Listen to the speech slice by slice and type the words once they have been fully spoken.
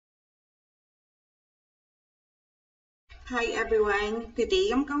Hi everyone,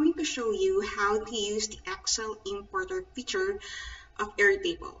 today I'm going to show you how to use the Excel importer feature of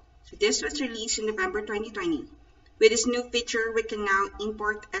Airtable. So this was released in November 2020. With this new feature, we can now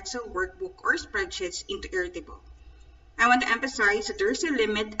import Excel workbook or spreadsheets into Airtable. I want to emphasize that there is a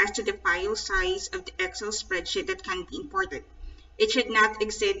limit as to the file size of the Excel spreadsheet that can be imported. It should not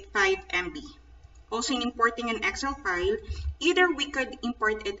exceed 5 MB. Also, in importing an Excel file, either we could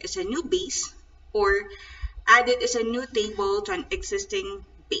import it as a new base or add it as a new table to an existing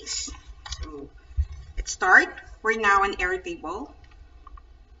base. So let's start. We're now on Airtable.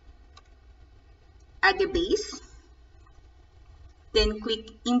 Add the base. Then click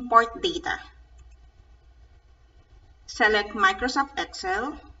Import Data. Select Microsoft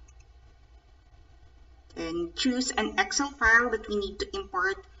Excel. Then choose an Excel file that we need to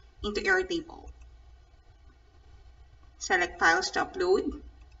import into Airtable. Select Files to upload.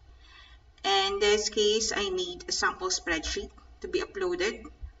 In this case, I need a sample spreadsheet to be uploaded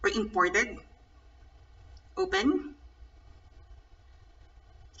or imported. Open.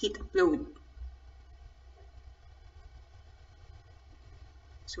 Hit upload.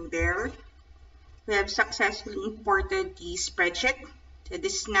 So there, we have successfully imported the spreadsheet. So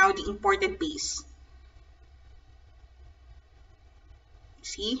this is now the imported base.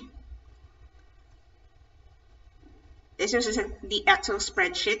 See? This was the Excel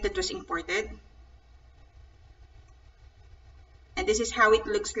spreadsheet that was imported. And this is how it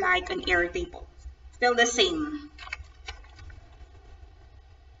looks like on Airtable. Still the same.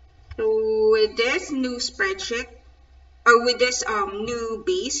 So with this new spreadsheet, or with this new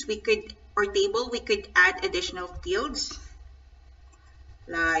base, we could add additional fields.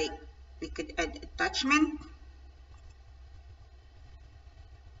 Like we could add attachment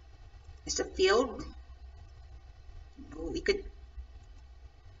as a field. We could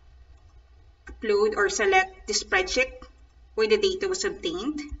upload or select the spreadsheet where the data was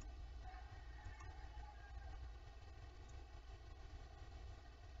obtained.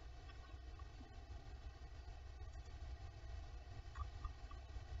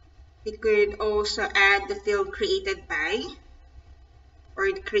 We could also add the field created by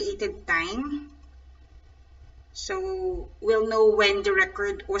or the created time. So we'll know when the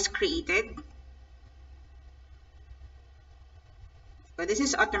record was created. But this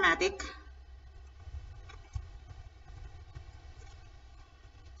is automatic.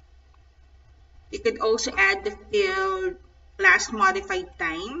 You could also add the field last modified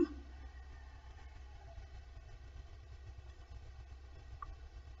time.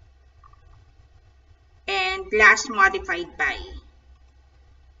 And last modified by.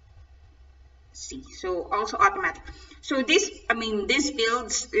 See, so also automatic. So these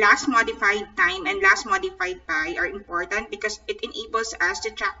fields, last modified time and last modified by, are important because it enables us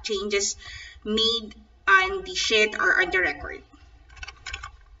to track changes made on the sheet or on the record.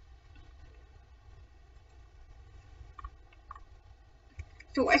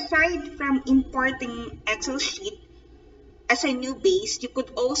 So aside from importing Excel sheet as a new base, you could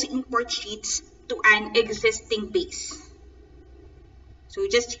also import sheets to an existing base. So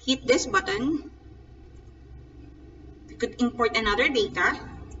just hit this button. We could import another data.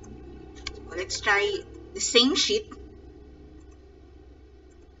 So let's try the same sheet.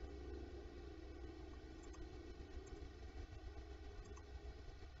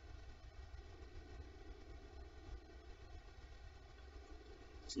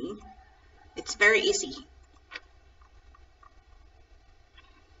 See, it's very easy.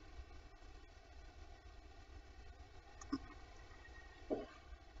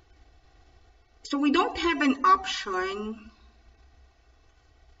 So we don't have an option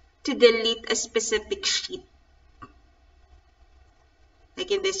to delete a specific sheet,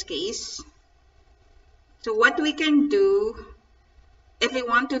 like in this case. So what we can do, if we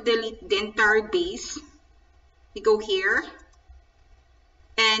want to delete the entire base, we go here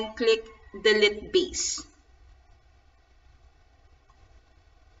and click delete base.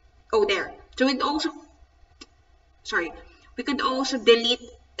 Oh, there. So we could also delete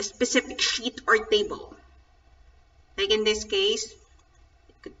a specific sheet or table. Like in this case,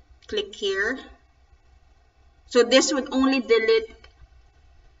 you could click here. So this would only delete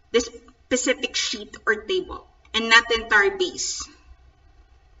this specific sheet or table and not the entire base.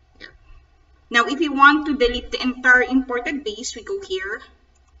 Here. Now, if you want to delete the entire imported base, we go here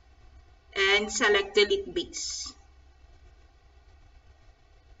and select delete base.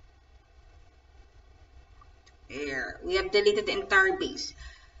 There, we have deleted the entire base.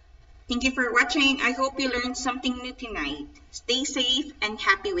 Thank you for watching. I hope you learned something new tonight. Stay safe and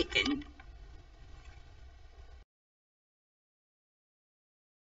happy weekend.